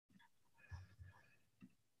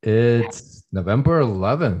It's November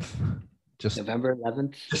 11th. Just November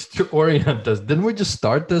 11th. just to orient us. Didn't we just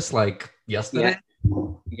start this like Yeah, yesterday?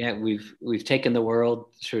 yeah. We've taken the world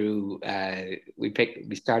through.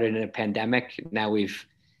 We started in a pandemic. Now we've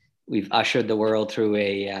ushered the world through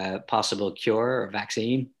a possible cure or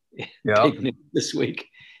vaccine. Yeah. Big news this week.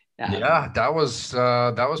 Yeah, that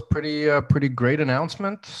was pretty great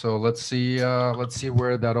announcement. So let's see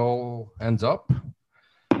where that all ends up.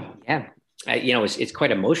 Yeah, it's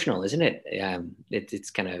quite emotional, isn't it?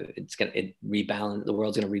 It rebalance. The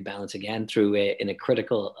world's going to rebalance again through in a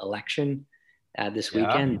critical election this Yeah,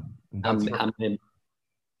 weekend. that's I'm I'm in,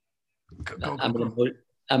 go go go I'm in, go. emo-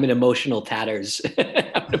 I'm in emotional tatters.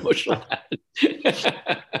 I'm in emotional tatters.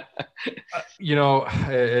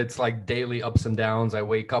 It's like daily ups and downs. I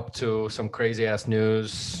wake up to some crazy ass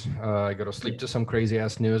news. I go to sleep to some crazy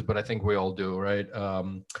ass news, but I think we all do, right?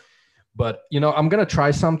 But I'm gonna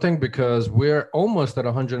try something because we're almost at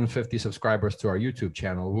 150 subscribers to our YouTube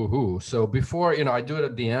channel. Woohoo! So before, I do it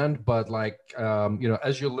at the end, but like,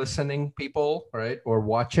 as you're listening, people, right, or Right,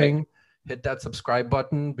 watching, hit that subscribe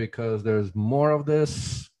button because there's more of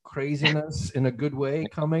this craziness in a good way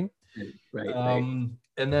coming. right.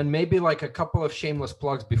 And then maybe like a couple of shameless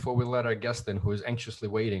plugs before we let our guest in, who is anxiously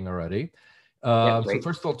waiting already. Yeah, So great.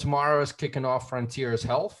 first of all, tomorrow is kicking off Frontiers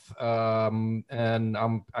Health, and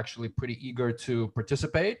I'm actually pretty eager to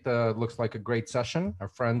participate. Looks like a great session. Our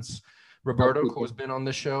friends Health Roberto, who weekend. has been on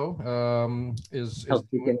the show, is Health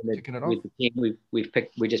weekend kicking it off. with the team.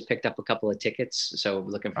 We just picked up a couple of tickets, so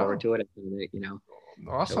we're looking forward Oh, to it. So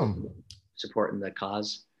awesome. supporting the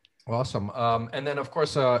cause. Awesome. And then, of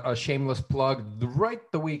course, a shameless plug. Right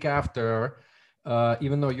the week after,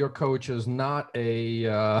 even though your coach is not a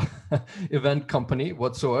event company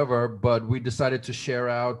whatsoever, but we decided to share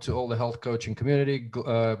out to all the health coaching community.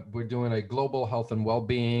 We're doing a global health and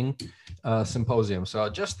well-being symposium. So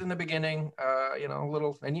just in the beginning,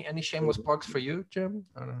 little any shameless plugs for you, Jim?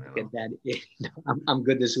 I don't Get that. I'm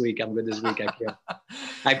good this week. I'm good this week.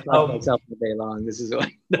 I plug um, myself all day long. This is what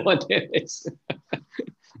no one is.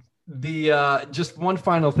 The just one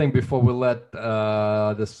final thing before we let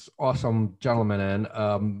this awesome gentleman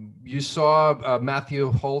in. You saw Matthew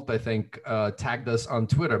Holt, I think, tagged us on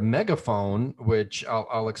Twitter. Megaphone, which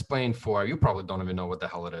I'll explain for you. Probably don't even know what the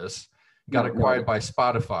hell it is. Got No, no acquired idea. by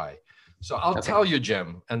Spotify. So I'll Okay. tell you,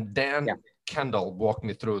 Jim, and Yeah. Dan Kendall walked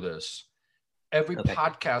me through this. Every Okay.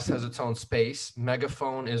 podcast has its own space.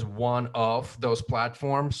 Megaphone is one of those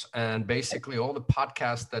platforms. And basically, all the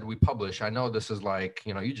podcasts that we publish, I know this is like,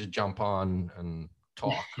 you just jump on and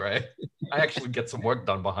talk, right? I actually get some work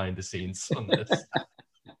done behind the scenes on this.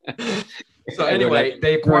 So Everyone has, anyway,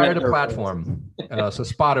 they everyone acquired has a their roles. platform, so Yeah.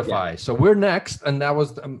 Spotify. So we're next, and that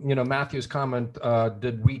was Matthew's comment.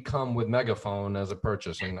 Did we come with Megaphone as a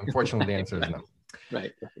purchase? And unfortunately, the answer is no.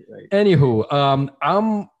 Right.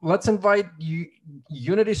 Anywho, let's invite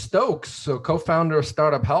Unity Stokes, so co-founder of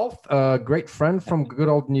Startup Health, a great friend from good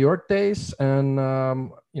old New York days, and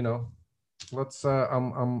let's.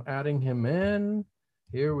 I'm adding him in.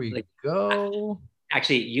 Here we Like, go.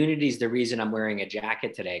 actually, Unity's the reason I'm wearing a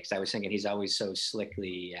jacket today because I was thinking he's always so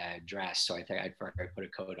slickly dressed. So I think I'd put a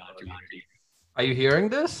coat on for Unity. Are you hearing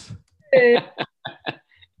this?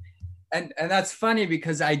 And that's funny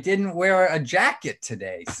because I didn't wear a jacket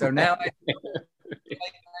today, so now I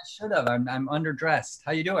should have. I'm underdressed.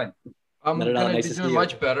 How you doing? Not I'm at all. gonna Nice be to see doing you.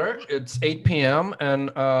 much better. It's 8 p.m.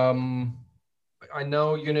 and I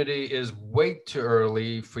know Unity is way too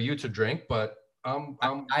early for you to drink, but I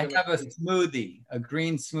have a smoothie, a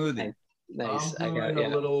green smoothie. I'm Nice. I got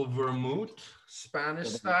doing a little vermouth, Spanish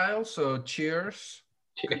style. So cheers.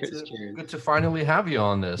 cheers. Cheers. Good to finally have you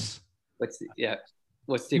on this.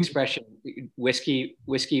 What's the expression? Whiskey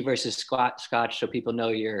versus scotch, so people know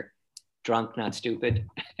you're drunk, not stupid.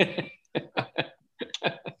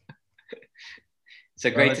 So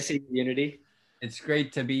great to see you, Unity. It's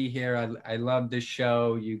great to be here. I love the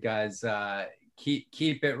show. You guys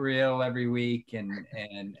keep it real every week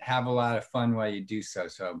and have a lot of fun while you do so.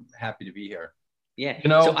 So I'm happy to be here. Yeah. You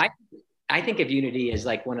So know, I think of Unity as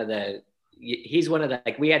like he's one of the,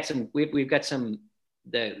 like, we've got some,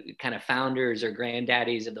 the kind of founders or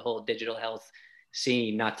granddaddies of the whole digital health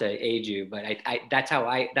scene, not to age you, but that's how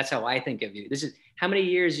I think of you. This is how many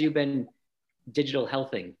years you've been digital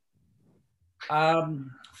healthing?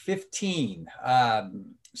 15.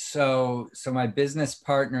 So my business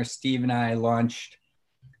partner, Steve, and I launched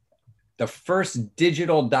the first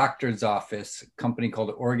digital doctor's office, a company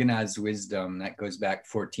called Organized Wisdom that goes back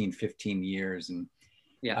 14, 15 years. And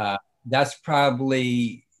that's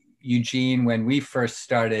probably, Eugene, when we first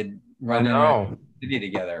started running our city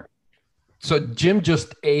together. So Jim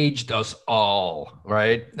just aged us all,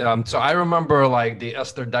 right? So I remember like the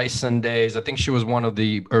Esther Dyson days. I think she was one of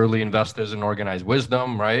the early investors in Organized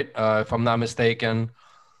Wisdom, right? If I'm not mistaken.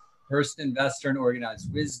 First investor in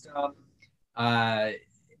Organized Wisdom. Uh,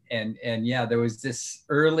 and yeah, there was this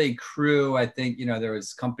early crew. I think, there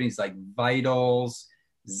was companies like Vitals,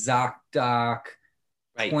 ZocDoc,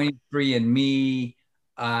 Right. 23andMe.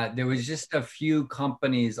 There was just a few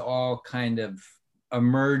companies all kind of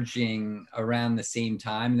emerging around the same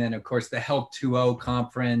time. And then, of course, the Health 2.0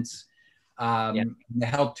 conference, the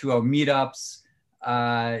Health 2.0 meetups.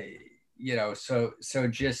 So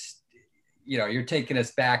just, you're taking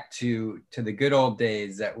us back to the good old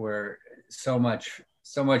days that were so much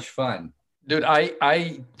fun. Dude,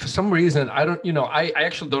 I for some reason I don't, I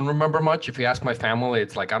actually don't remember much. If you ask my family,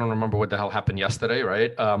 it's like I don't remember what the hell happened yesterday,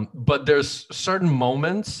 right? But there's certain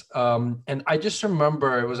moments, and I just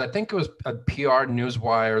remember I think it was at PR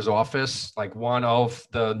Newswire's office, like one of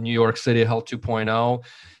the New York City Health 2.0,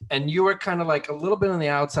 and you were kind of like a little bit on the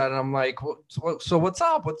outside, and I'm like, so what's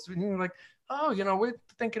up? You're like, oh, we're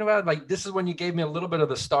thinking about like this is when you gave me a little bit of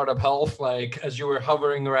the startup health, like as you were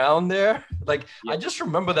hovering around there. Like I just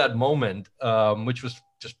remember that moment, which was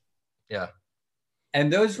just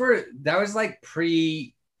And that was like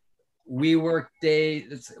pre WeWork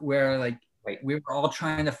days where like we were all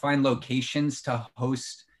trying to find locations to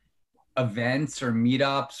host events or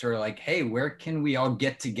meetups or like, hey, where can we all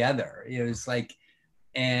get together? It was like,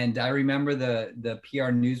 and I remember the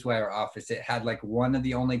PR Newswire office, it had like one of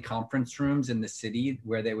the only conference rooms in the city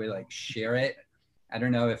where they would like share it. I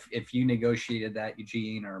don't know if you negotiated that,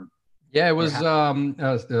 Eugene, or yeah, it was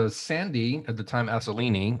Sandy at the time,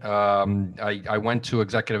 Assolini. I went to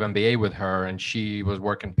executive MBA with her, and she was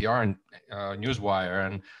working PR and Newswire,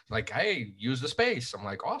 and like, hey, use the space. I'm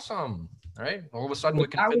like, awesome, right? All of a sudden, we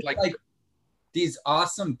can fit like these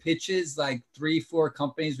awesome pitches. Like 3-4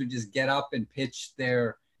 companies would just get up and pitch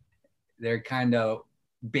their kind of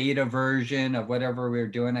beta version of whatever we were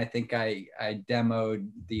doing. I think I demoed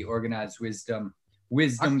the Organized Wisdom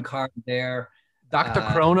card there. Dr.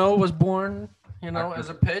 Chrono was born, as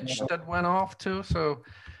a pitch that went off too. So,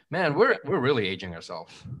 man, we're really aging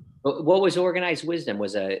ourselves. What was Organized Wisdom?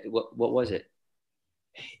 What was it?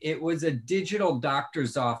 It was a digital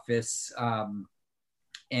doctor's office,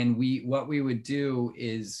 and what we would do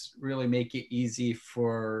is really make it easy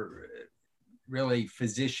for really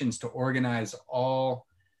physicians to organize all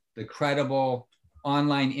the credible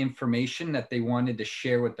online information that they wanted to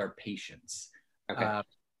share with their patients. Okay.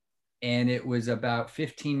 And it was about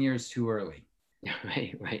 15 years too early.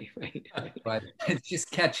 Right. But it's just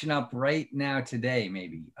catching up right now today,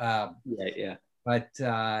 maybe. Yeah. But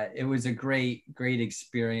it was a great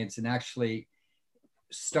experience. And actually,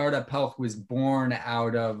 Startup Health was born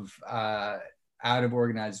out of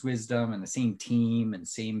Organized Wisdom, and the same team and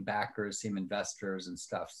same backers, same investors and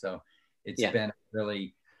stuff. So it's been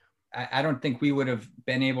really, I don't think we would have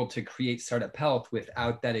been able to create Startup Health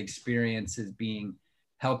without that experience as being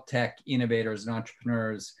health tech innovators and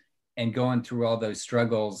entrepreneurs and going through all those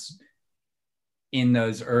struggles in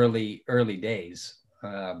those early days.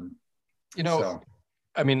 I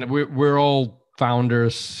mean, we're all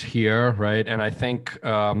founders here, right? And I think,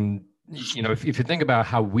 if you think about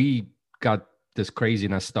how we got this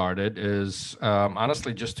craziness started is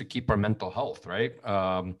honestly just to keep our mental health, right?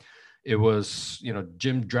 It was,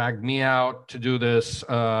 Jim dragged me out to do this,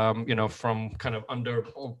 from kind of under a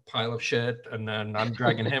whole pile of shit. And then I'm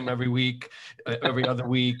dragging him every week, every other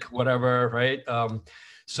week, whatever, right?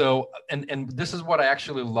 So, and this is what I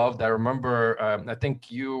actually loved. I remember, I think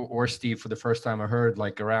you or Steve, for the first time I heard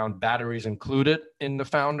like around batteries included in the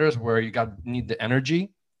founders, where you need the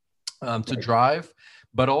energy to drive,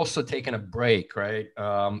 but also taking a break, right?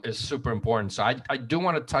 Is super important. So I do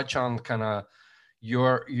want to touch on kind of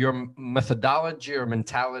your methodology or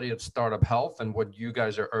mentality of Startup Health and what you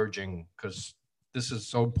guys are urging, because this is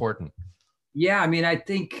so important. Yeah, I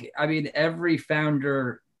think every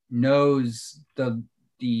founder knows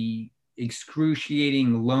the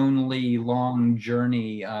excruciating, lonely, long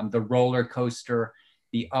journey, the roller coaster,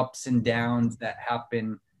 the ups and downs that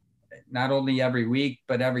happen not only every week,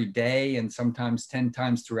 but every day, and sometimes 10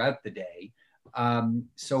 times throughout the day.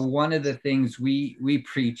 So one of the things we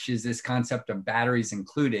preach is this concept of batteries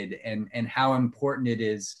included, and how important it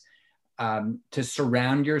is to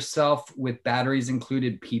surround yourself with batteries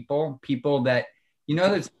included people that,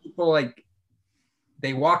 there's people like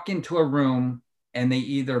they walk into a room and they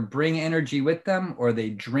either bring energy with them or they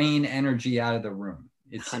drain energy out of the room.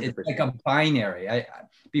 It's like a binary.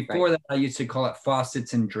 Before that, I used to call it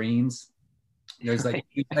faucets and drains. There's like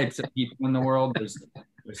two types of people in the world. There's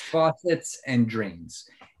faucets and drains.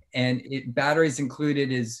 Batteries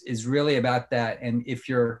Included is really about that. And if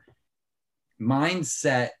your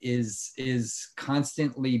mindset is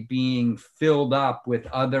constantly being filled up with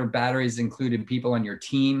other Batteries Included people on your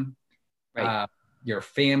team, Right. Your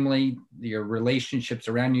family, your relationships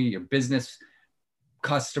around you, your business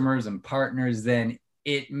customers and partners, then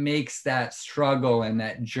it makes that struggle and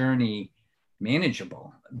that journey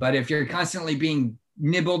manageable. But if you're constantly being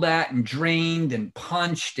nibbled at and drained and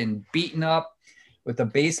punched and beaten up with a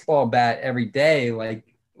baseball bat every day, like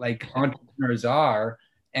entrepreneurs are,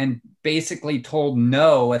 and basically told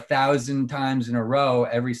no 1,000 times in a row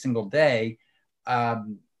every single day,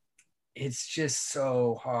 it's just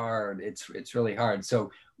so hard. It's really hard.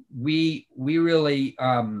 So we really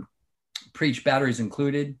preach Batteries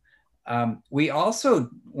Included. We also,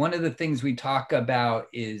 one of the things we talk about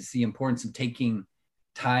is the importance of taking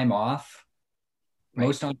time off. Right.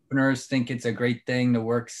 Most entrepreneurs think it's a great thing to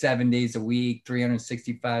work 7 days a week,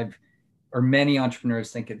 365, or many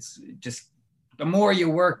entrepreneurs think it's just the more you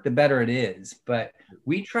work, the better it is. But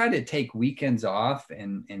we try to take weekends off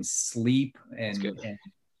and sleep and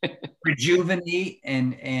rejuvenate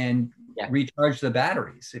and recharge the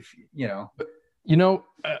batteries. If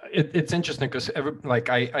it's interesting because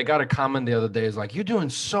I got a comment the other day is like, you're doing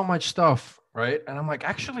so much stuff, right? And I'm like,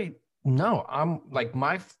 actually, no, I'm like,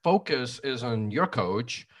 my focus is on your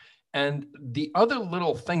coach and the other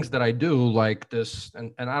little things that I do like this.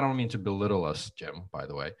 And I don't mean to belittle us, Jim, by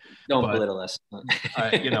the way. Don't belittle us.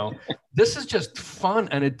 This is just fun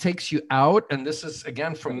and it takes you out. And this is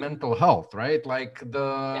again for mental health, right? Like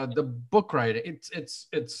the book writing, it's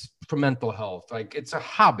for mental health. Like it's a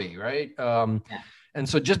hobby, right? And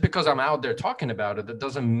so just because I'm out there talking about it, that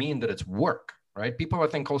doesn't mean that it's work, right? People, I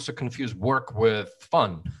think, also confuse work with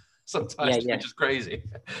fun sometimes, which is crazy.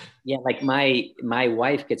 Yeah, like my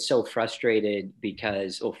wife gets so frustrated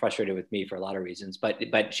frustrated with me for a lot of reasons,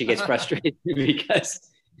 but she gets frustrated because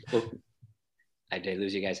I did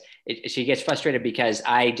lose you guys. She gets frustrated because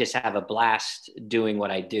I just have a blast doing what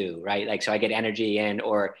I do, right? Like, so I get energy in,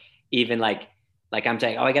 or even like I'm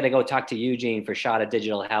saying, I got to go talk to Eugene for Shot of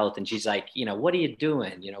Digital Health. And she's like, what are you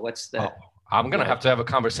doing? What's the... I'm going to have to have a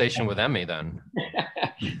conversation with Emmy then.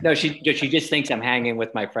 No, she just thinks I'm hanging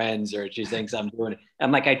with my friends, or she thinks I'm doing it.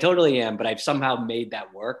 I'm like, I totally am, but I've somehow made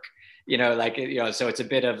that work, so it's a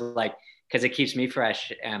bit of like, because it keeps me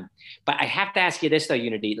fresh. But I have to ask you this though,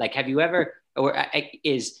 Unity, like, have you ever, I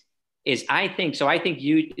think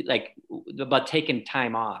you like about taking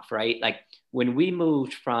time off, right? Like when we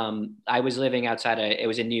moved I was living it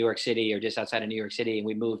was in New York City or just outside of New York City. And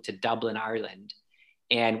we moved to Dublin, Ireland.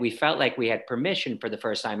 And we felt like we had permission for the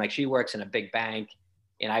first time. Like she works in a big bank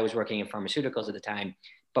and I was working in pharmaceuticals at the time.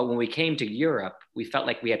 But when we came to Europe, we felt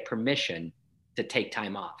like we had permission to take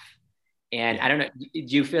time off. And I don't know, do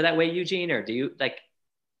you feel that way, Eugene, or do you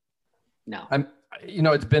no?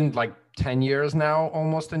 It's been like 10 years now,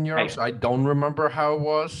 almost in Europe. Right. So I don't remember how it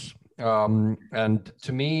was. And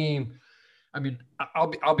to me, I mean,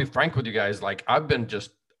 I'll be frank with you guys. Like I've been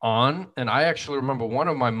just on, and I actually remember one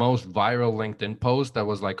of my most viral LinkedIn posts that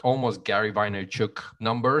was like almost Gary Vaynerchuk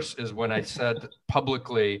numbers is when I said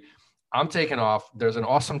publicly, I'm taking off. There's an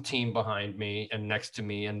awesome team behind me and next to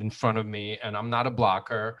me and in front of me, and I'm not a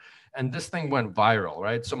blocker. And this thing went viral,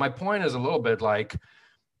 right? So my point is a little bit like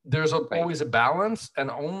there's always a balance, and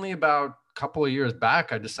only about a couple of years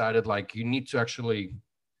back, I decided like you need to actually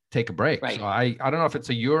take a break. Right. So I don't know if it's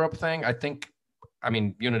a Europe thing. I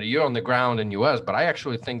mean, Unity, you're on the ground in US, but I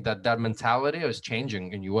actually think that mentality is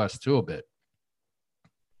changing in US too a bit.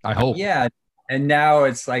 I hope. Yeah. And now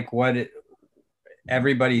it's like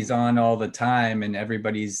everybody's on all the time, and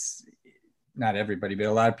not everybody, but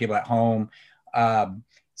a lot of people at home.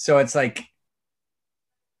 So it's like,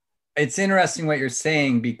 it's interesting what you're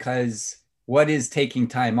saying, because what is taking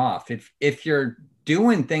time off? If you're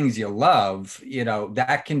doing things you love,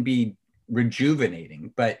 that can be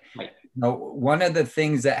rejuvenating. But one of the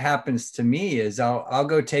things that happens to me is I'll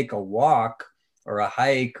go take a walk or a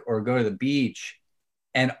hike or go to the beach,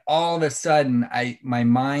 and all of a sudden my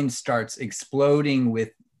mind starts exploding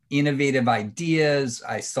with innovative ideas.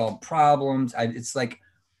 I solve problems. It's like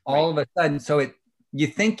all of a sudden. So you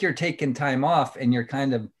think you're taking time off, and you're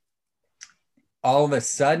kind of all of a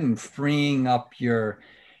sudden freeing up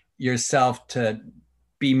yourself to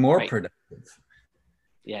be more productive.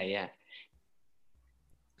 Yeah.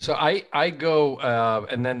 So I go,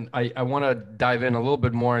 and then I want to dive in a little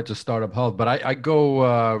bit more into startup health, but I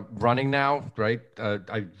go running now, right?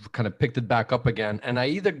 I kind of picked it back up again, and I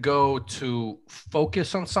either go to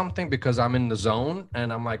focus on something because I'm in the zone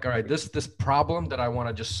and I'm like, all right, this problem that I want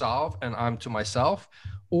to just solve, and I'm to myself,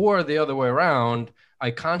 or the other way around,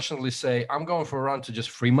 I constantly say, I'm going for a run to just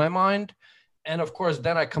free my mind. And of course,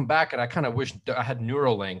 then I come back and I kind of wish that I had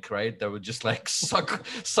Neuralink, right? That would just like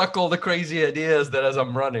suck all the crazy ideas that as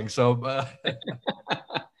I'm running. So,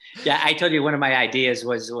 yeah, I told you one of my ideas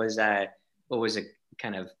was what was it,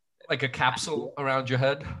 kind of like a capsule around your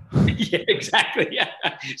head. Yeah, exactly. Yeah,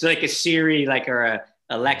 so like a Siri, like or a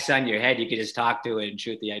Alexa on your head, you could just talk to it and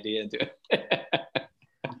shoot the idea into it.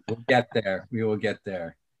 We'll get there. We will get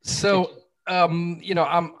there. So,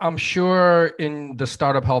 I'm sure in the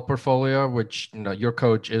startup health portfolio, which your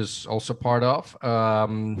coach is also part of,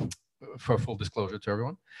 for full disclosure to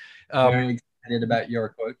everyone. Very excited about your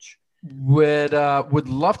coach. Would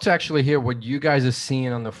love to actually hear what you guys are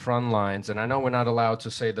seeing on the front lines. And I know we're not allowed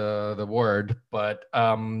to say the word, but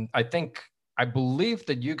I believe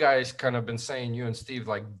that you guys kind of been saying, you and Steve,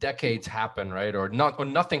 like decades happen, right? Or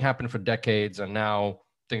nothing happened for decades, and now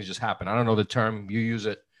things just happen. I don't know the term, you use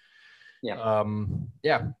it. Yeah.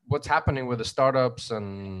 What's happening with the startups?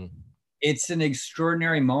 And it's an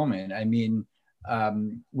extraordinary moment. I mean,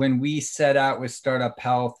 when we set out with Startup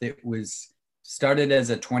Health, it was started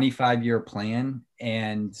as a 25-year plan.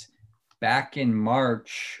 And back in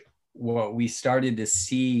March, what we started to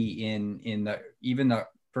see in the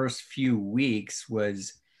first few weeks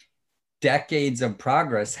was decades of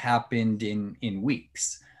progress happened in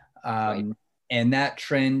weeks. Right. And that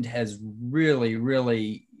trend has really,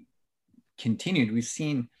 really continued. We've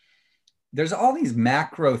seen there's all these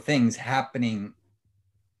macro things happening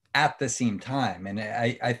at the same time.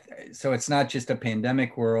 And so it's not just a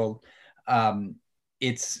pandemic world.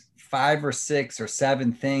 It's 5 or 6 or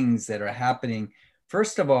 7 things that are happening.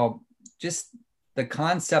 First of all, just the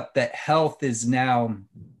concept that health is now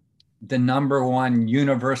the number one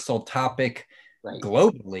universal topic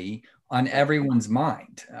globally on everyone's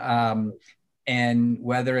mind. And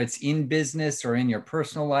whether it's in business or in your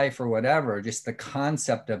personal life or whatever, just the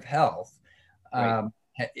concept of health. And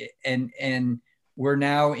we're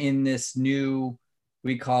now in this new,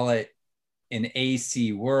 we call it an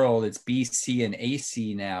AC world. It's BC and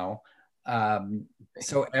AC now.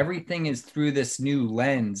 So everything is through this new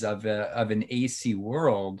lens of an AC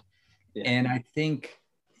world. Yeah. And I think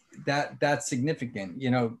that's significant.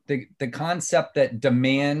 The concept that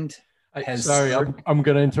demand has... Sorry, I'm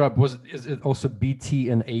going to interrupt. Is it also BT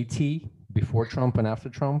and AT before Trump and after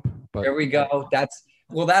Trump? But there we go. That's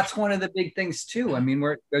one of the big things too. I mean,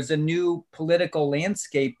 there's a new political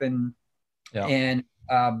landscape and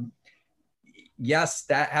yes,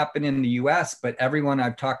 that happened in the US, but everyone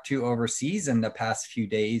I've talked to overseas in the past few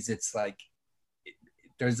days, it's like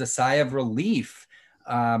there's a sigh of relief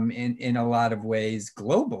in a lot of ways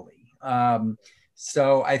globally.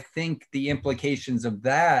 So I think the implications of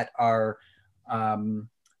that are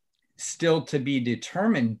still to be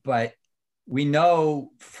determined, but we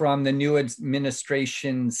know from the new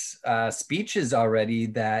administration's speeches already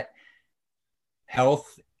that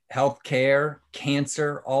healthcare,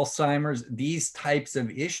 cancer, Alzheimer's, these types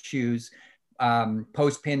of issues,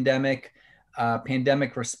 post-pandemic,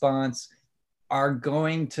 pandemic response, are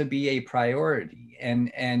going to be a priority.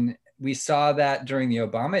 And we saw that during the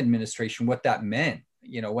Obama administration, what that meant,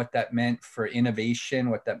 what that meant for innovation,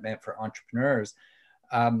 what that meant for entrepreneurs.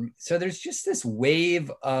 So there's just this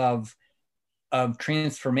wave of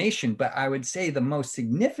transformation. But I would say the most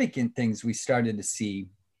significant things we started to see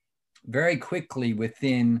very quickly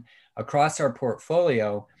across our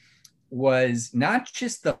portfolio was not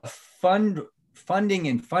just the funding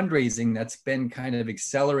and fundraising that's been kind of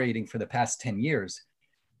accelerating for the past 10 years,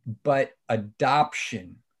 but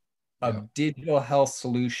adoption of digital health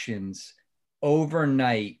solutions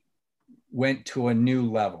overnight went to a new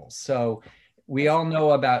level. So we all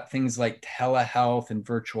know about things like telehealth and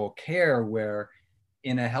virtual care, where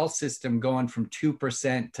in a health system going from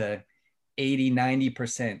 2% to 80,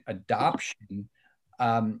 90% adoption,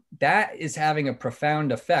 that is having a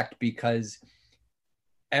profound effect because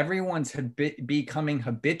everyone's becoming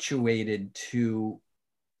habituated to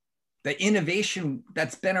the innovation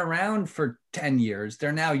that's been around for 10 years.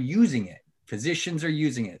 They're now using it. Physicians are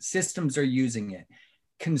using it. Systems are using it.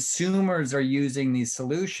 Consumers are using these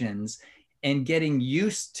solutions and getting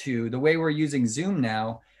used to the way we're using Zoom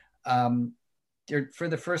now. They're for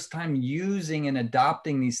the first time using and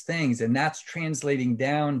adopting these things, and that's translating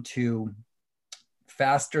down to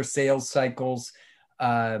faster sales cycles,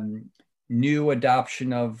 new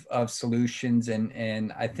adoption of solutions,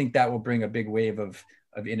 and I think that will bring a big wave of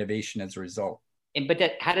innovation as a result. But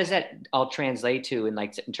how does that all translate to in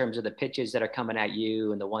terms of the pitches that are coming at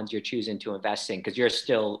you and the ones you're choosing to invest in? Because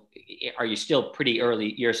are you still pretty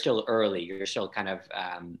early? You're still early. You're still kind of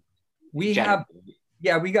we got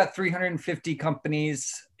 350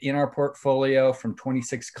 companies in our portfolio from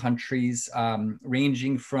 26 countries,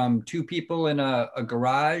 ranging from 2 people in a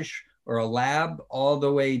garage or a lab all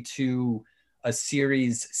the way to a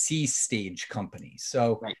Series C stage company.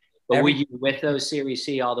 So, right. But were you with those Series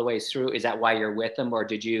C all the way through? Is that why you're with them, or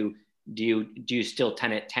do you still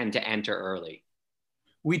tend to enter early?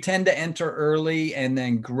 We tend to enter early and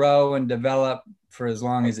then grow and develop for as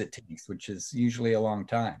long as it takes, which is usually a long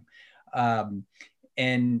time.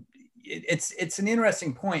 And it's an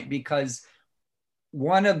interesting point, because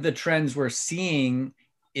one of the trends we're seeing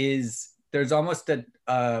is there's almost a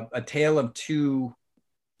tale of 2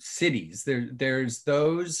 cities. There's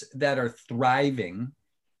those that are thriving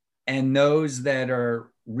and those that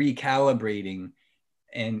are recalibrating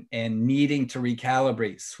and needing to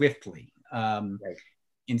recalibrate swiftly. Right.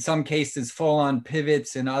 In some cases, full on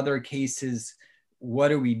pivots. In other cases, what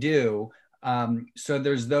do we do? So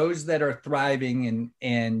there's those that are thriving,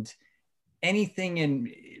 and anything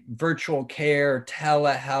in virtual care,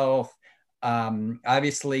 telehealth,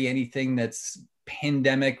 obviously anything that's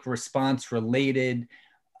pandemic response related,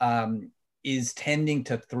 is tending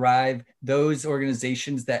to thrive. Those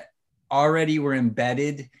organizations that already were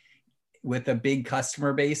embedded with a big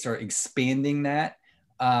customer base are expanding that.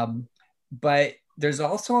 But there's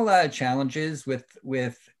also a lot of challenges with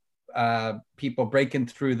people breaking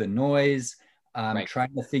through the noise, right.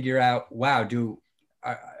 Trying to figure out, wow, do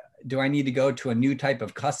I need to go to a new type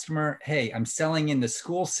of customer? Hey, I'm selling into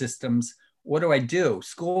school systems. What do I do?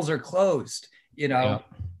 Schools are closed, you know?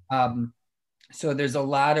 Yeah. So there's a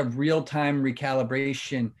lot of real-time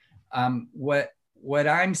recalibration. What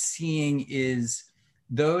I'm seeing is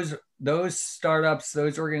those startups,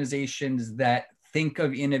 those organizations that think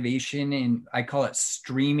of innovation, and I call it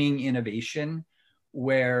streaming innovation,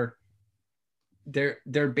 where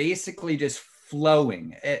they're basically just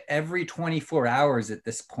flowing. Every 24 hours at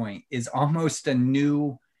this point is almost a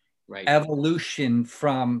new right. evolution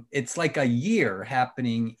from, it's like a year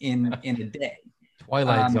happening in a day.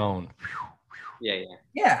 Twilight Zone.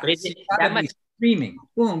 Yeah. But that much streaming.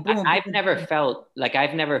 Boom, boom. I've never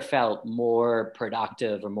felt more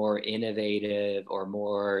productive or more innovative or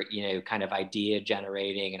more, kind of idea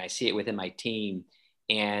generating. And I see it within my team,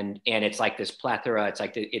 and it's like this plethora. It's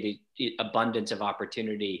like the abundance of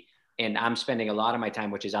opportunity. And I'm spending a lot of my time,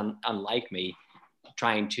 which is unlike me,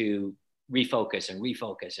 trying to refocus.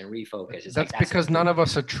 That's because none of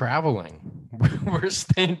us are traveling. We're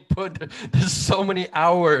staying put. There's so many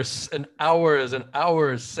hours and hours and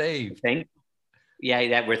hours saved.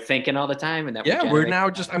 That we're thinking all the time. And that we're now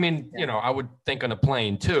just, I would think on a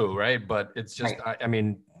plane too, right? But it's just,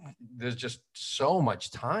 right. There's just so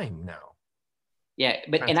much time now. Yeah,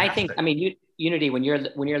 but fantastic. And I think, Unity, when you're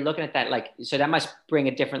looking at that, so that must bring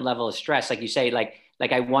a different level of stress. Like you say, like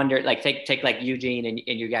I wonder, take like Eugene and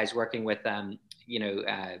you guys working with, Marina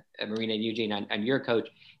and Eugene on your coach,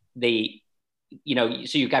 so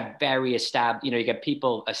you've got very established, you got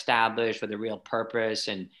people established with a real purpose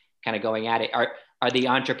and kind of going at it. Are the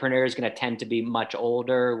entrepreneurs going to tend to be much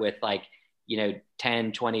older with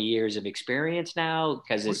 10, 20 years of experience now?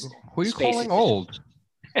 Because who are you calling old?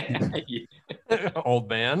 Old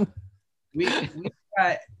man. We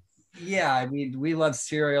got, we love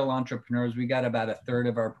serial entrepreneurs. We got about a third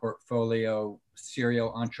of our portfolio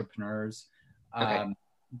serial entrepreneurs. Okay.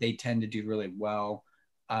 They tend to do really well.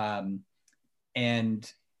 And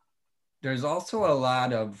there's also a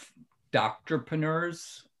lot of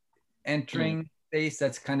doctorpreneurs entering space.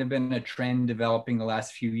 That's kind of been a trend developing the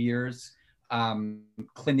last few years.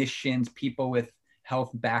 Clinicians, people with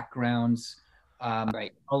health backgrounds,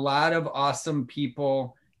 right. A lot of awesome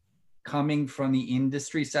people coming from the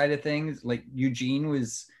industry side of things. Like Eugene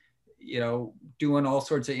was, doing all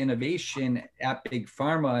sorts of innovation at Big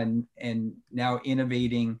Pharma and now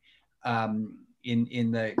innovating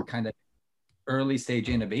in the kind of early stage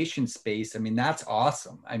innovation space. That's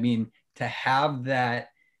awesome. To have that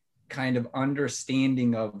kind of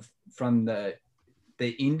understanding from the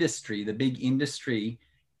industry, the big industry,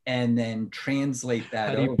 and then translate that.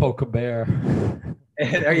 How do you poke a bear?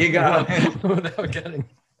 There you go. Without getting.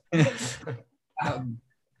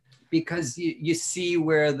 Because you see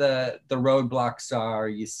where the roadblocks are,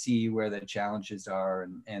 you see where the challenges are,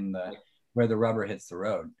 and where the rubber hits the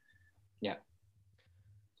road. Yeah.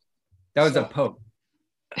 That was a poke.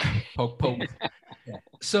 Poke. Yeah.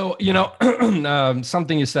 So,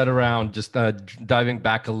 something you said around just diving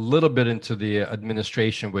back a little bit into the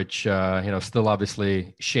administration, which, still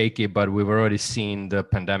obviously shaky, but we've already seen the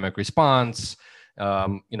pandemic response.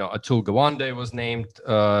 Atul Gawande was named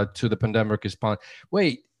to the pandemic response.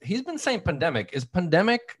 Wait, he's been saying pandemic. Is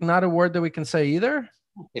pandemic not a word that we can say either?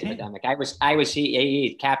 epidemic.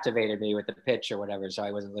 He captivated me with the pitch or whatever, so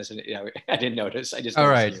I wasn't listening. I didn't notice. I just all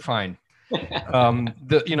right, fine.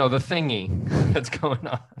 The thingy that's going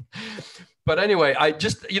on. But anyway, I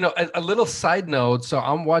just a little side note. So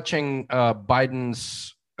I'm watching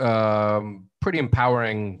Biden's pretty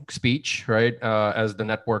empowering speech, right? As the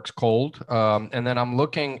network's cold, and then I'm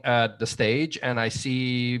looking at the stage and I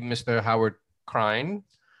see Mr. Howard Krein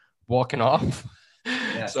walking off.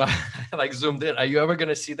 Yes. So I zoomed in. Are you ever going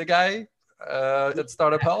to see the guy at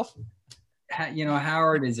Startup Health?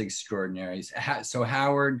 Howard is extraordinary. So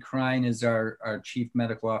Howard Krein is our chief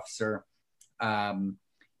medical officer.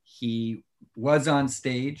 He was on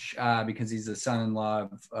stage because he's the son-in-law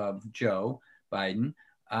of Joe Biden.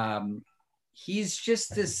 He's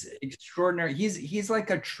just this extraordinary. He's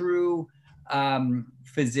like a true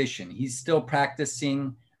physician. He's still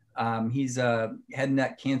practicing. He's a head and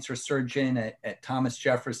neck cancer surgeon at Thomas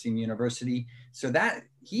Jefferson University. So that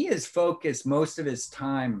he is focused most of his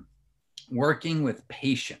time working with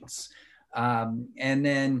patients. And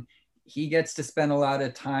then he gets to spend a lot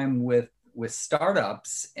of time with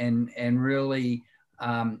startups and really,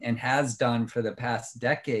 and has done for the past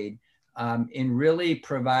decade, in really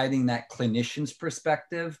providing that clinician's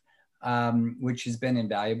perspective, which has been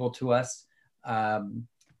invaluable to us.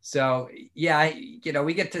 So yeah,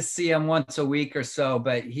 we get to see him once a week or so,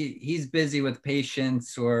 but he's busy with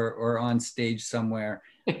patients or on stage somewhere.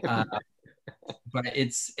 But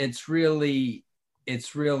it's really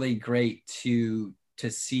great to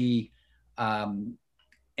see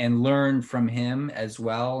and learn from him as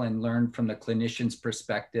well, and learn from the clinician's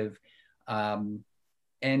perspective. And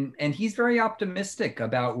he's very optimistic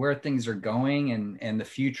about where things are going and the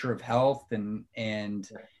future of health and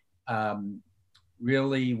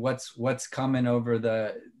really what's coming over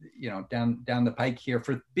the, down the pike here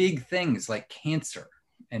for big things like cancer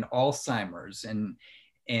and Alzheimer's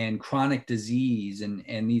and chronic disease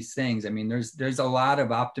and these things. I mean, there's a lot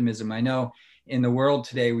of optimism. I know in the world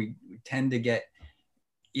today, we tend to get,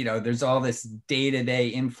 there's all this day-to-day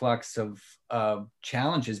influx of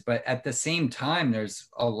challenges, but at the same time, there's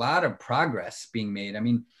a lot of progress being made. I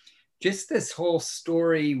mean, just this whole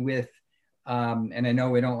story with, and I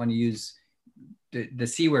know we don't want to use the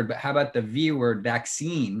C word, but how about the V word,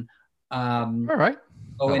 vaccine? All right.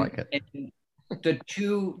 I like it. And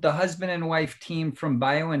the husband and wife team from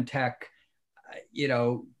BioNTech,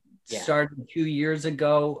 started 2 years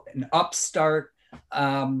ago, an upstart,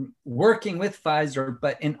 working with Pfizer,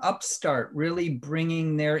 but an upstart really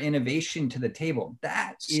bringing their innovation to the table.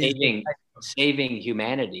 That is saving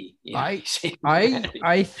humanity.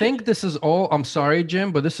 I think this is all, I'm sorry,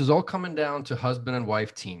 Jim, but this is all coming down to husband and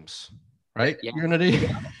wife teams. Right, yeah. Unity.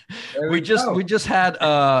 Yeah. We just had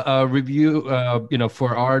a review,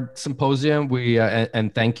 for our symposium. We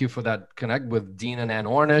and thank you for that connect with Dean and Ann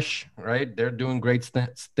Ornish. Right, they're doing great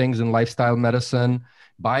things in lifestyle medicine,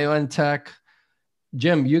 BioNTech.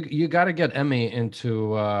 Jim, you got to get Emmy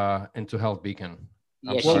into Health Beacon.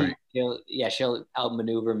 She'll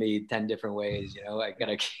outmaneuver me 10 different ways. I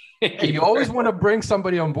gotta. You always want to bring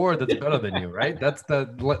somebody on board that's better than you, right? That's the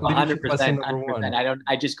 100%, number one.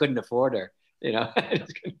 I just couldn't afford her.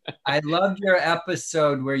 I loved your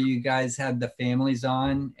episode where you guys had the families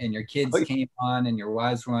on and your kids came on and your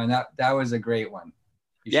wives were on. That was a great one.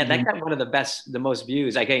 That got one of the most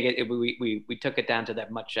views. I can't get it. We took it down to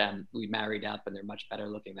that much. We married up and they're much better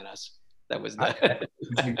looking than us. That was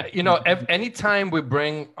anytime we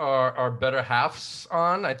bring our better halves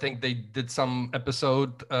on, I think they did some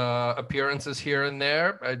episode appearances here and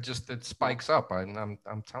there. It spikes up. I'm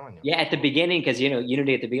telling you. Yeah, at the beginning, because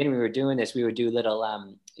Unity, at the beginning we were doing this, we would do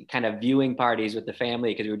little kind of viewing parties with the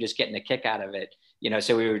family because we were just getting a kick out of it.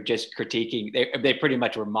 So we were just critiquing. They pretty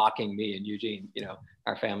much were mocking me and Eugene.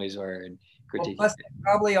 Our families were. And well, plus they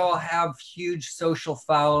probably all have huge social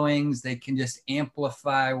followings. They can just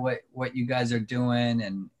amplify what you guys are doing,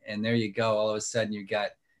 and there you go. All of a sudden, you got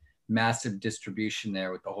massive distribution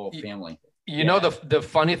there with the whole family. The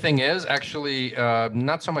funny thing is actually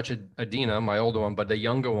not so much Adina, my older one, but the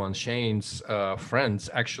younger one, Shane's friends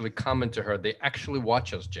actually comment to her. They actually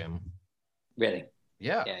watch us, Jim. Really?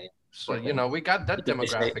 Yeah. So we got that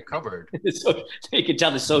demographic covered. So you can tell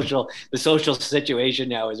the social situation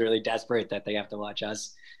now is really desperate that they have to watch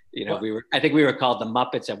us. I think we were called the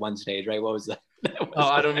Muppets at one stage, right? What was that?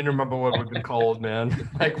 I don't even remember what we've been called, man.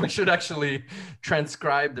 Like we should actually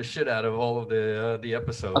transcribe the shit out of all of the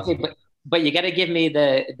episodes. Okay, but you got to give me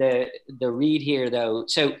the read here though.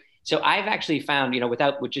 So I've actually found,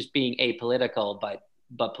 without just being apolitical, but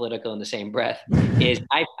political in the same breath, is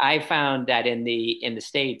I found that in the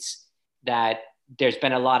States that there's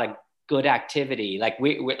been a lot of good activity. Like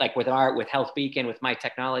we like with Health Beacon, with my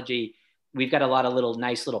technology, we've got a lot of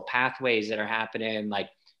nice little pathways that are happening, like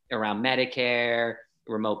around Medicare,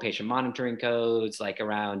 remote patient monitoring codes, like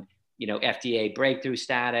around, FDA breakthrough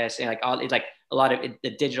status, and it's like a lot of the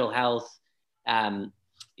digital health, kind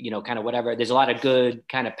of whatever. There's a lot of good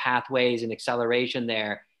kind of pathways and acceleration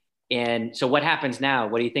there. And so what happens now?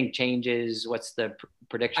 What do you think changes? What's the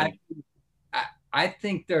prediction? I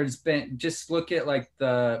think there's been, just look at like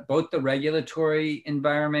both the regulatory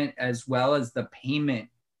environment as well as the payment.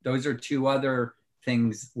 Those are two other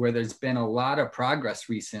things where there's been a lot of progress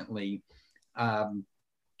recently,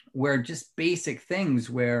 where just basic things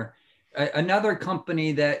where another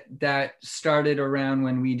company that started around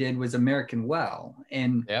when we did was American Well.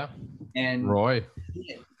 And Roy.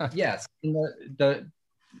 Yes. And the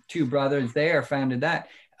two brothers there founded that,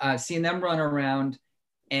 seeing them run around,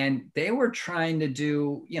 and they were trying to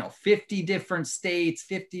do, 50 different states,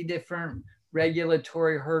 50 different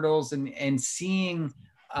regulatory hurdles, and seeing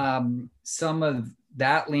some of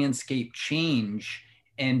that landscape change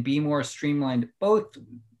and be more streamlined, both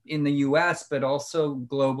in the US, but also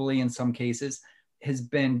globally in some cases, has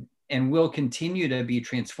been and will continue to be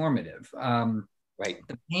transformative. Right.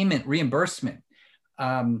 The payment reimbursement.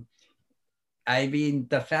 I mean,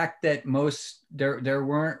 the fact that there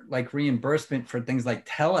weren't like reimbursement for things like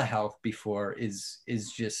telehealth before is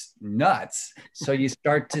just nuts. So you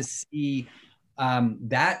start to see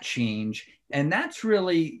that change. And that's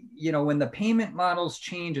really, when the payment models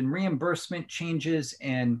change and reimbursement changes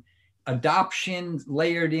and adoption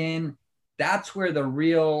layered in, that's where the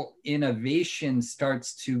real innovation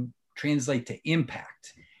starts to translate to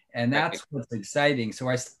impact. And that's what's exciting. So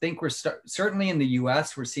I think we're certainly in the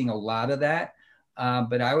US, we're seeing a lot of that.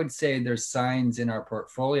 But I would say there's signs in our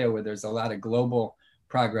portfolio where there's a lot of global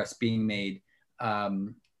progress being made.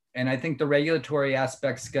 And I think the regulatory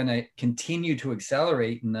aspect's going to continue to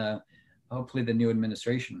accelerate in hopefully the new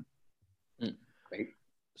administration. Great.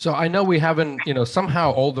 So I know we haven't,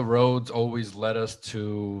 somehow all the roads always led us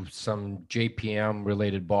to some JPM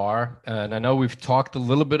related bar. And I know we've talked a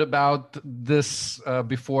little bit about this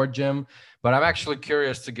before, Jim, but I'm actually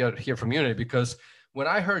curious to hear from you, because when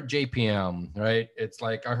I heard JPM, right, it's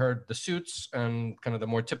like I heard the suits and kind of the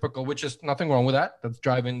more typical, which is nothing wrong with that. That's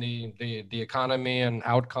driving the economy and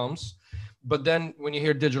outcomes. But then when you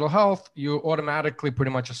hear digital health, you automatically pretty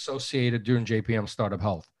much associate it during JPM Startup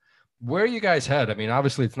Health. Where are you guys head? I mean,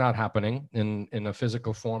 obviously it's not happening in a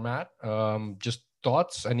physical format. Just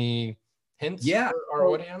thoughts, any hints for our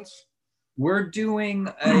audience? We're doing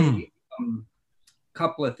a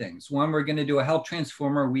couple of things. One, we're going to do a Health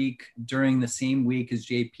Transformer Week during the same week as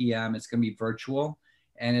JPM. It's going to be virtual,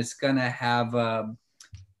 and it's going to have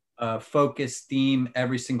a focused theme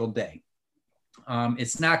every single day.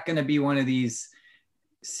 It's not going to be one of these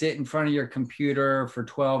sit in front of your computer for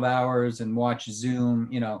 12 hours and watch Zoom.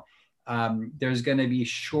 There's going to be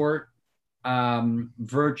short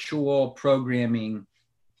virtual programming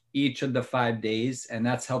each of the 5 days, and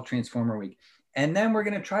that's Health Transformer Week. And then we're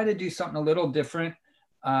going to try to do something a little different,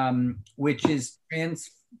 which is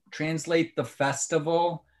translate the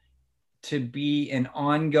festival to be an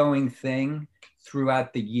ongoing thing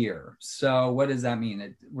throughout the year. So what does that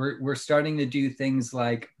mean? We're starting to do things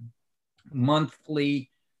like monthly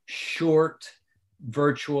short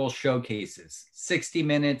virtual showcases, 60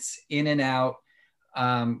 minutes in and out,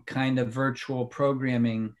 kind of virtual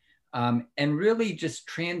programming, and really just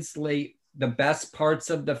translate the best parts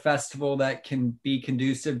of the festival that can be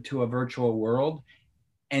conducive to a virtual world.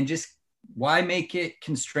 And just why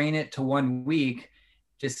constrain it to 1 week,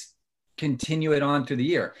 just continue it on through the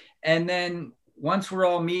year. And then once we're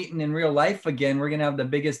all meeting in real life again, we're going to have the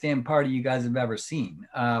biggest damn party you guys have ever seen.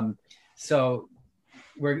 So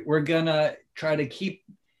we're going to try to keep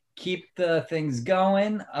the things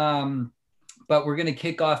going. But we're going to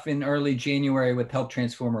kick off in early January with Health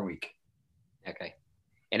Transformer Week. Okay.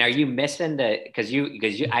 And are you missing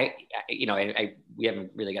we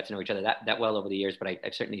haven't really got to know each other that well over the years, but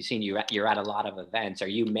I've certainly seen you're at a lot of events. Are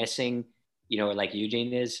you missing, like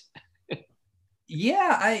Eugene is?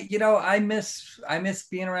 Yeah, I miss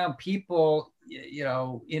being around people,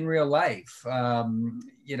 in real life.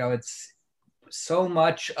 It's so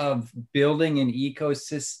much of building an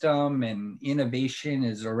ecosystem and innovation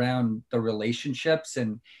is around the relationships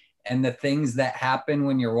and the things that happen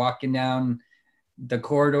when you're walking down the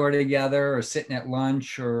corridor together or sitting at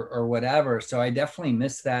lunch or whatever. So I definitely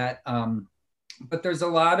miss that. But there's a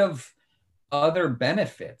lot of other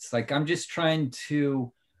benefits. Like I'm just trying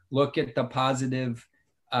to look at the positive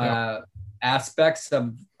aspects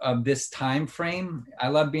of this time frame. I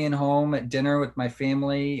love being home at dinner with my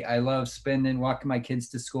family. I love walking my kids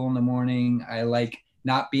to school in the morning. I like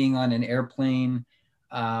not being on an airplane.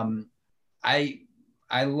 I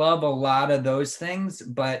love a lot of those things,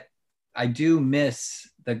 but I do miss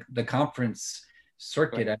the conference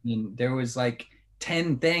circuit. I mean, there was like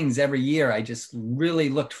 10 things every year I just really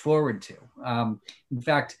looked forward to. In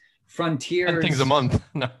fact, Frontiers. 10 things a month.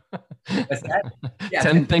 No. What's that? Yeah,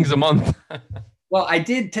 10 things a month. Well, I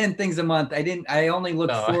did 10 things a month. I only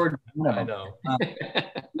looked forward to one of them. I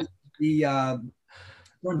know. The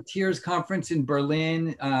Frontiers conference in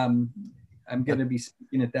Berlin. I'm going to be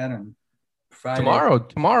speaking at that on Friday.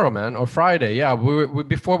 Tomorrow, man, or Friday. Yeah, we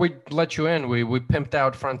before we let you in, we pimped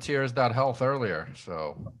out Frontiers.health earlier.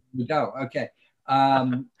 So we go. Okay.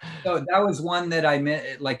 So that was one that I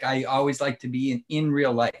meant. Like I always like to be in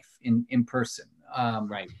real life, in person.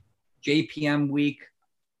 Right. JPM week.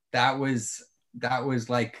 That was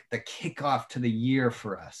like the kickoff to the year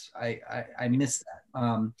for us. I missed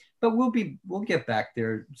that. But we'll get back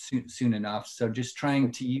there soon enough. So just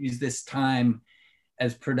trying to use this time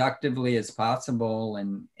as productively as possible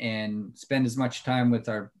and spend as much time with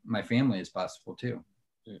my family as possible too.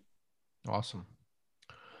 Awesome.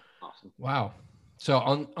 Wow. So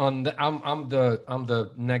I'm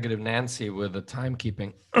the negative Nancy with the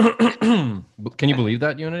timekeeping. Can you believe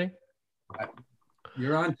that, Unity?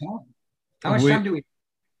 You're on time. How much time do we?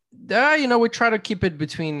 We try to keep it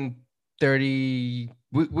between 30.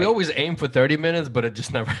 We always aim for 30 minutes, but it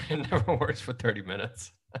just never works for 30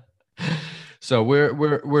 minutes. So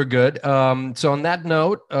we're good. So on that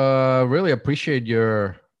note, really appreciate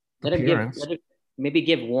your appearance. Maybe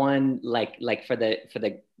give one like for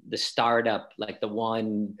the startup, like the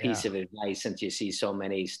one piece of advice, since you see so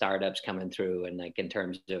many startups coming through, and like in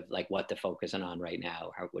terms of like what to focus on right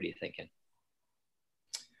now. What are you thinking?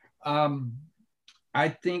 I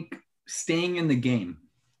think staying in the game,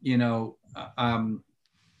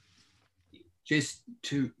 just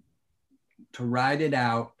to ride it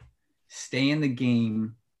out, stay in the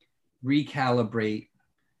game, recalibrate,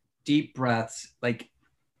 deep breaths. Like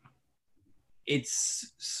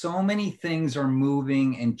it's so many things are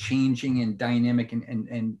moving and changing and dynamic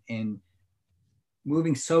and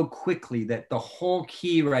moving so quickly that the whole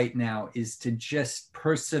key right now is to just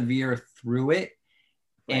persevere through it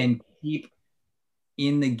and keep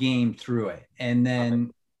in the game through it. And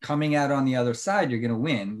then coming out on the other side, you're going to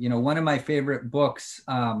win. One of my favorite books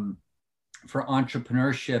for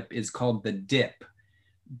entrepreneurship is called The Dip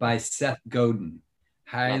by Seth Godin.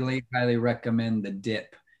 Highly recommend The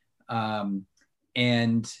Dip.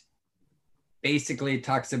 And basically it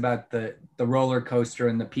talks about the roller coaster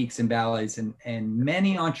and the peaks and valleys, and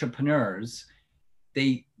many entrepreneurs,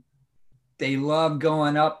 they love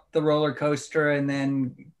going up the roller coaster and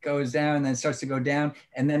then goes down and then starts to go down,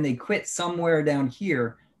 and then they quit somewhere down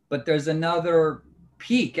here, but there's another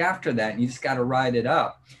peak after that and you just got to ride it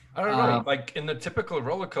up. I don't know, like in the typical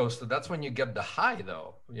roller coaster, that's when you get the high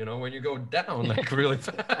though, when you go down like really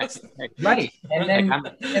fast. Right.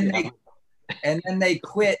 And then they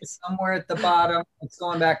quit somewhere at the bottom. It's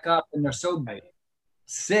going back up and they're so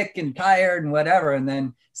sick and tired and whatever, and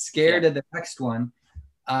then scared of the next one.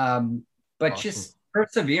 But just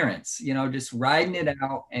perseverance, just riding it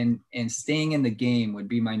out and staying in the game would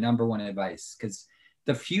be my number one advice. Because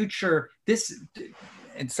the future,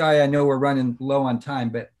 and sorry, I know we're running low on time,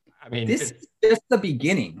 but I mean, this is just the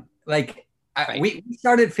beginning. Like we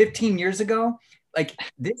started 15 years ago. Like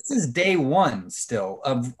this is day one still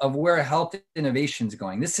of where health innovation is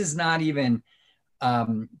going. This is not even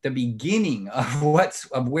the beginning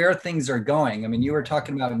of where things are going. I mean, you were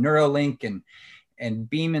talking about Neuralink and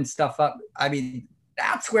beaming stuff up. I mean,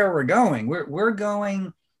 that's where we're going. We're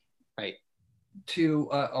going to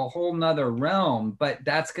a whole nother realm, but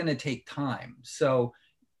that's going to take time. So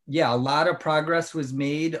yeah, a lot of progress was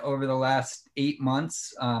made over the last 8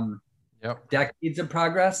 months, decades of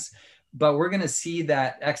progress, but we're going to see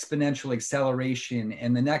that exponential acceleration,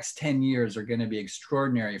 and the next 10 years are going to be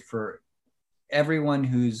extraordinary for everyone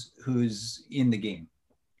who's in the game.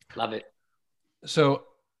 Love it. So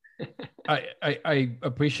I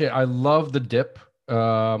appreciate, I love The Dip.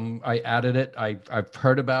 I added it. I've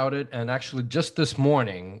heard about it. And actually just this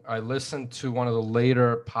morning, I listened to one of the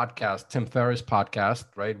later podcasts, Tim Ferriss podcast,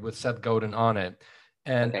 right, with Seth Godin on it.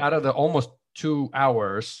 And out of the almost 2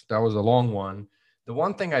 hours, that was a long one, the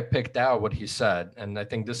one thing I picked out what he said, and I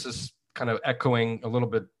think this is kind of echoing a little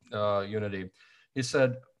bit Unity. He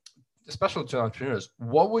said, especially to entrepreneurs,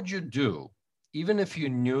 what would you do even if you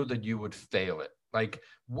knew that you would fail it? Like,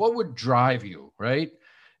 what would drive you, right?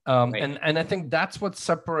 And I think that's what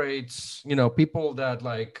separates, people that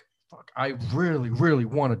like fuck, I really, really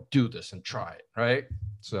want to do this and try it. Right.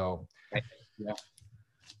 So, Yeah.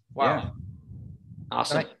 wow. Yeah.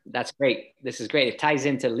 Awesome. That's great. This is great. It ties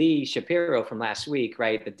into Lee Shapiro from last week,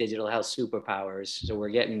 right? The digital health superpowers. So we're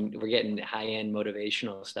getting high-end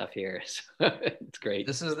motivational stuff here. So it's great.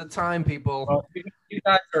 This is the time, people. Well, you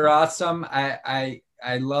guys are awesome. I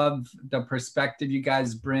love the perspective you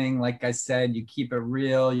guys bring. Like I said, you keep it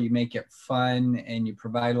real, you make it fun, and you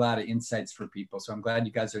provide a lot of insights for people. So I'm glad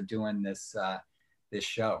you guys are doing this this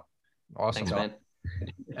show. Awesome. Thanks, man.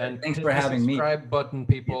 And thanks hit for the having me. subscribe button,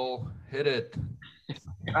 people. Hit it.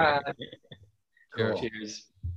 Cool. Cheers.